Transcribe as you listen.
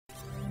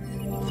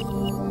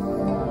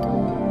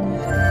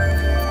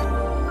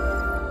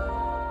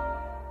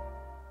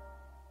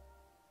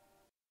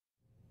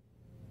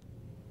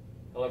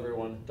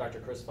everyone, Dr.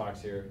 Chris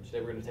Fox here.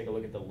 Today we're going to take a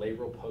look at the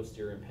labral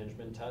posterior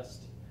impingement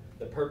test.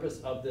 The purpose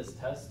of this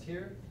test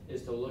here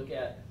is to look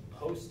at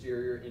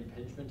posterior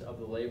impingement of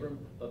the labrum,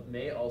 but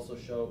may also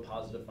show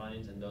positive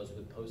findings in those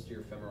with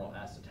posterior femoral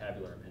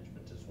acetabular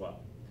impingement as well.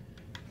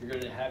 You're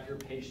going to have your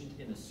patient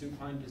in a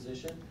supine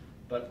position,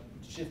 but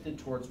shifted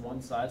towards one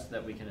side so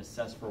that we can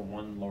assess for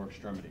one lower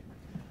extremity.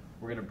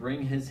 We're going to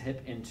bring his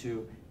hip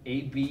into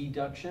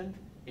abduction,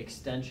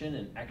 extension,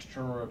 and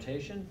external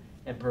rotation,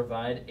 and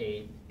provide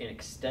an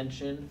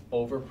extension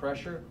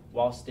overpressure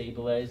while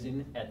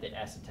stabilizing at the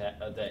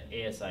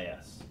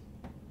ASIS.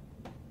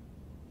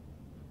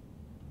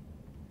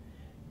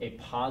 A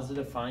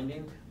positive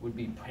finding would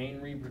be pain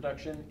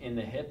reproduction in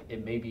the hip.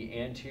 It may be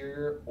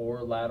anterior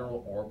or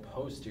lateral or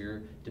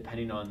posterior,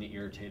 depending on the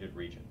irritated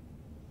region.